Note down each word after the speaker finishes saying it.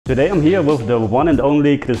Today I'm here with the one and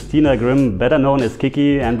only Kristina Grimm, better known as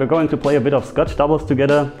Kiki, and we're going to play a bit of Scotch doubles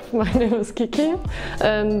together. My name is Kiki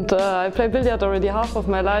and I play billiard already half of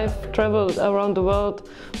my life, traveled around the world,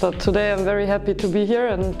 but today I'm very happy to be here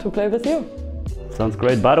and to play with you. Sounds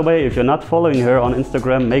great. By the way, if you're not following her on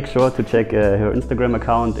Instagram, make sure to check her Instagram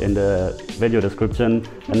account in the video description.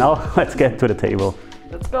 And now let's get to the table.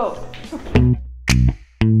 Let's go!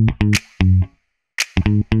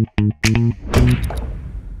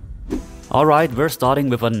 Alright, we're starting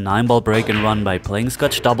with a 9-ball break and run by playing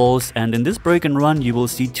Scotch doubles, and in this break and run you will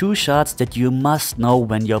see two shots that you must know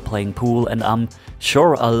when you're playing pool, and I'm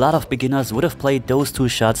sure a lot of beginners would have played those two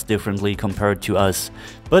shots differently compared to us.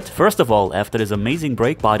 But first of all, after this amazing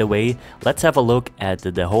break by the way, let's have a look at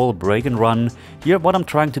the whole break and run. Here what I'm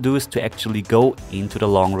trying to do is to actually go into the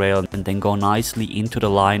long rail and then go nicely into the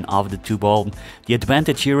line of the 2-ball. The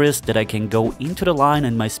advantage here is that I can go into the line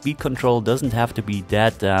and my speed control doesn't have to be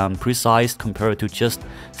that precise compared to just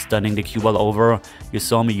stunning the cue ball over. You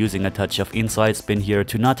saw me using a touch of inside spin here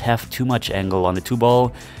to not have too much angle on the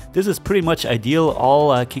 2-ball. This is pretty much ideal.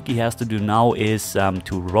 All Kiki has to do now is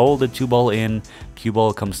to roll the 2-ball in. Cue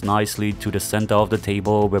ball comes nicely to the center of the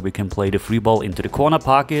table where we can play the free ball into the corner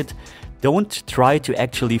pocket. Don't try to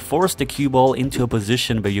actually force the cue ball into a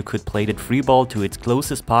position where you could play the free ball to its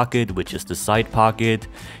closest pocket, which is the side pocket.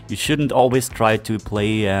 You shouldn't always try to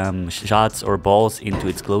play shots or balls into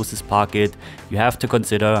its closest pocket. You have to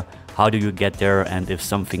consider how do you get there and if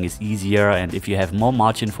something is easier and if you have more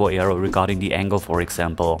margin for error regarding the angle, for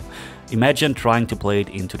example. Imagine trying to play it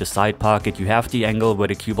into the side pocket. You have the angle where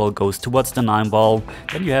the cue ball goes towards the 9-ball,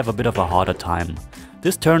 then you have a bit of a harder time.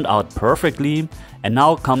 This turned out perfectly, and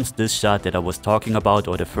now comes this shot that I was talking about,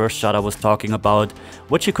 or the first shot I was talking about.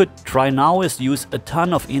 What you could try now is use a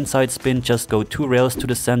ton of inside spin, just go 2 rails to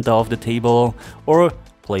the center of the table, or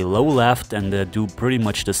play low left and do pretty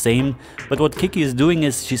much the same. But what Kiki is doing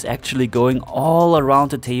is she's actually going all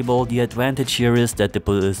around the table. The advantage here is that the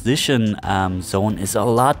position zone is a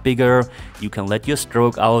lot bigger. You can let your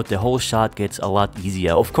stroke out, the whole shot gets a lot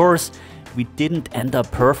easier. Of course, we didn't end up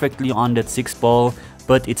perfectly on that 6-ball,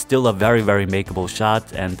 but it's still a very makeable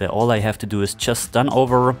shot, and all I have to do is just stun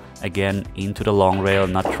over again into the long rail,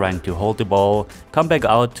 not trying to hold the ball, come back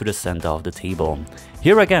out to the center of the table.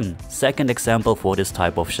 Here again, second example for this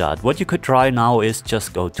type of shot. What you could try now is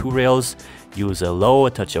just go 2 rails, use a low,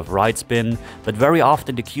 a touch of right spin, but very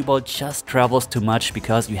often the cue ball just travels too much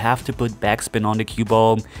because you have to put backspin on the cue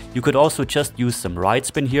ball. You could also just use some right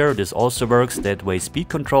spin here. This also works. That way speed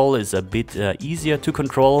control is a bit easier to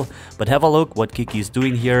control. But have a look what Kiki is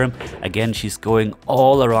doing here. Again, she's going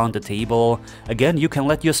all around the table. Again, you can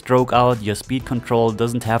let your stroke out. Your speed control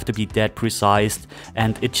doesn't have to be that precise,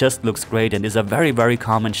 and it just looks great and is a very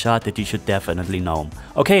common shot that you should definitely know.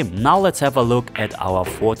 Okay, now let's have a look at our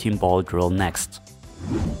 14-ball drill next.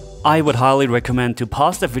 I would highly recommend to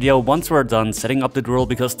pause the video once we're done setting up the drill,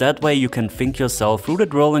 because that way you can think yourself through the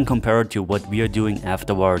drill and compare it to what we are doing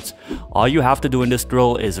afterwards. All you have to do in this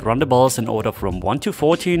drill is run the balls in order from 1 to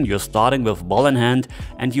 14. You're starting with ball in hand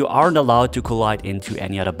and you aren't allowed to collide into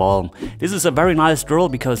any other ball. This is a very nice drill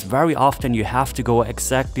because very often you have to go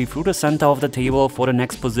exactly through the center of the table for the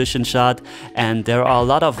next position shot, and there are a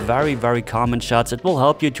lot of very common shots that will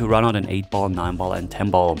help you to run out an 8-ball, 9-ball and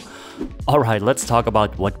 10-ball. Alright, let's talk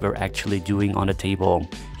about what we're actually doing on the table.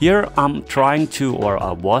 Here I'm trying to, or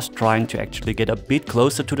I was trying to actually get a bit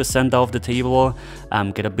closer to the center of the table,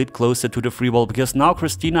 get a bit closer to the free ball, because now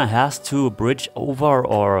Kristina has to bridge over,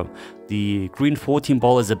 or the green 14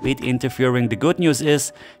 ball is a bit interfering. The good news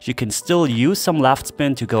is she can still use some left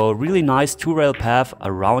spin to go a really nice 2-rail path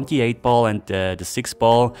around the 8-ball and the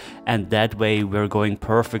 6-ball, and that way we're going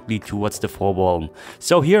perfectly towards the 4-ball.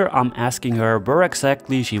 So here I'm asking her where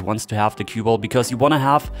exactly she wants to have the cue ball, because you want to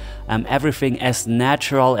have everything as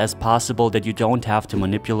natural as possible, that you don't have to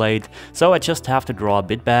manipulate. So I just have to draw a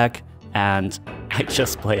bit back and I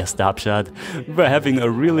just play a stop shot. We're having a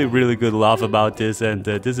really good laugh about this, and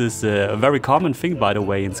this is a very common thing, by the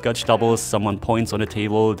way, in Scotch doubles. Someone points on the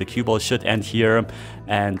table, the cue ball should end here,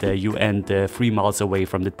 and you end 3 miles away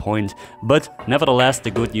from the point. But nevertheless,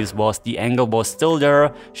 the good news was the angle was still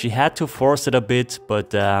there. She had to force it a bit,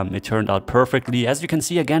 but it turned out perfectly. As you can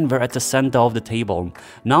see, again, we're at the center of the table.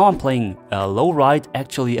 Now I'm playing low right,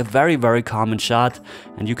 actually a very common shot,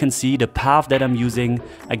 and you can see the path that I'm using.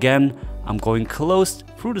 Again, I'm going close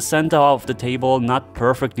through the center of the table, not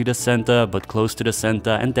perfectly the center, but close to the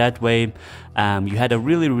center, and that way you had a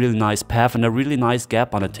really nice path and a really nice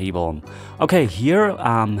gap on the table. Okay, here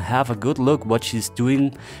have a good look what she's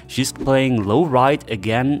doing. She's playing low right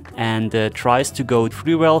again and tries to go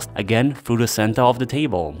 3 rails again through the center of the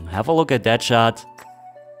table. Have a look at that shot.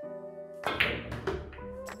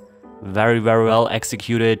 very well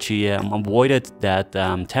executed. She avoided that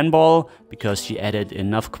 10 ball because she added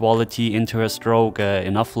enough quality into her stroke,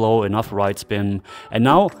 enough flow, enough right spin. And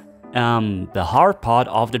now the hard part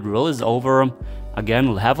of the drill is over. Again,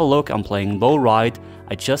 we'll have a look. I'm playing low right.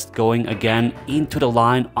 I just going again into the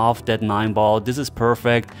line of that 9 ball. This is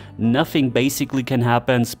perfect. Nothing basically can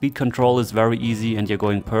happen. Speed control is very easy and you're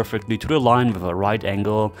going perfectly to the line with a right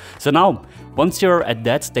angle. So now, once you're at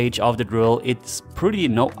that stage of the drill, it's pretty,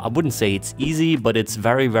 no, I wouldn't say it's easy, but it's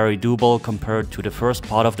very doable compared to the first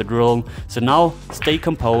part of the drill. So now, stay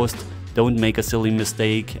composed. Don't make a silly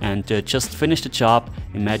mistake and just finish the job.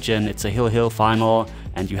 Imagine it's a hill final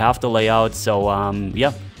and you have the layout. So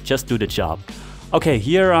yeah, just do the job. Okay,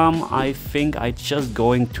 here I think I just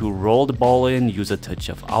going to roll the ball in, use a touch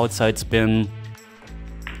of outside spin.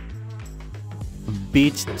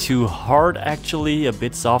 Bit too hard actually, a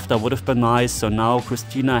bit softer would have been nice. So now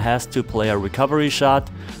Kristina has to play a recovery shot.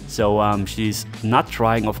 So she's not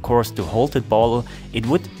trying, of course, to hold that ball. It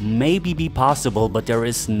would maybe be possible, but there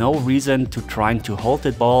is no reason to trying to hold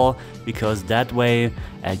that ball, because that way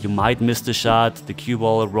you might miss the shot, the cue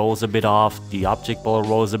ball rolls a bit off, the object ball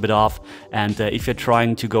rolls a bit off, and if you're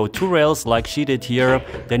trying to go 2 rails like she did here,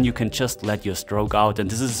 then you can just let your stroke out, and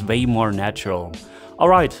this is way more natural.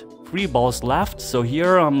 Alright. 3 balls left, so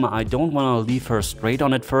here I don't want to leave her straight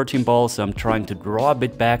on at 13 ball, so I'm trying to draw a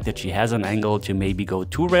bit back that she has an angle to maybe go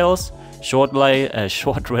 2 rails, short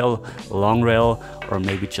rail, long rail, or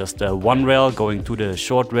maybe just 1 rail going to the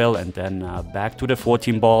short rail and then back to the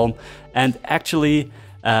 14 ball. And actually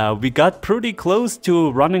we got pretty close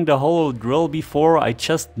to running the whole drill before. I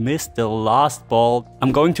just missed the last ball.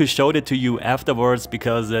 I'm going to show it to you afterwards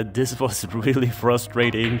because this was really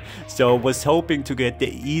frustrating. So was hoping to get the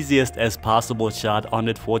easiest as possible shot on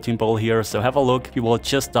that 14 ball here. So have a look, you will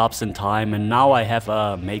just stops in time, and now I have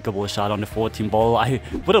a makeable shot on the 14 ball. I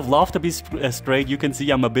would have loved to be straight. You can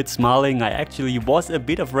see I'm a bit smiling. I actually was a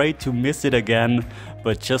bit afraid to miss it again,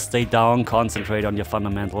 but just stay down, concentrate on your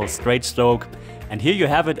fundamentals, straight stroke. And here you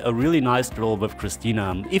have it, a really nice drill with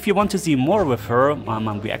Kristina. If you want to see more with her,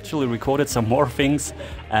 we actually recorded some more things,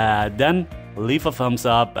 then leave a thumbs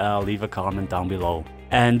up, leave a comment down below.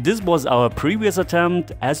 And this was our previous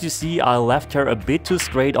attempt. As you see, I left her a bit too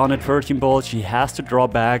straight on at 13 ball. She has to draw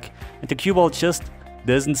back, and the cue ball just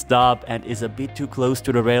doesn't stop and is a bit too close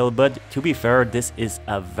to the rail. But to be fair, this is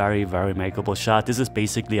a very makeable shot. This is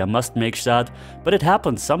basically a must-make shot, but it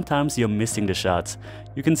happens. Sometimes you're missing the shots.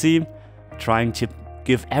 You can see, trying to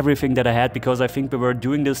give everything that I had, because I think we were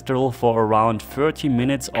doing this drill for around 30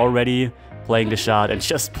 minutes already, playing the shot and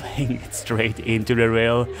just playing it straight into the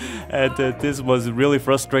rail. And this was really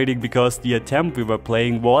frustrating because the attempt we were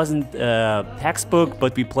playing wasn't textbook,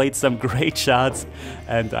 but we played some great shots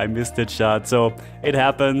and I missed that shot. So it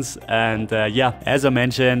happens. And yeah, as I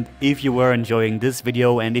mentioned, if you were enjoying this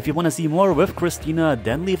video and if you want to see more with Kristina,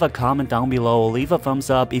 then leave a comment down below, leave a thumbs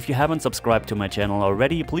up. If you haven't subscribed to my channel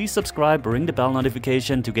already, please subscribe, ring the bell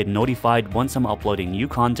notification to get notified once I'm uploading new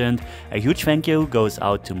content. A huge thank you goes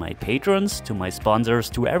out to my patrons, to my sponsors,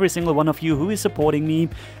 to every single one of you who is supporting me.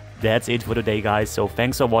 That's it for today, guys. So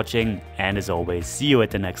thanks for watching, and as always, see you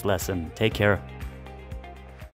at the next lesson. Take care.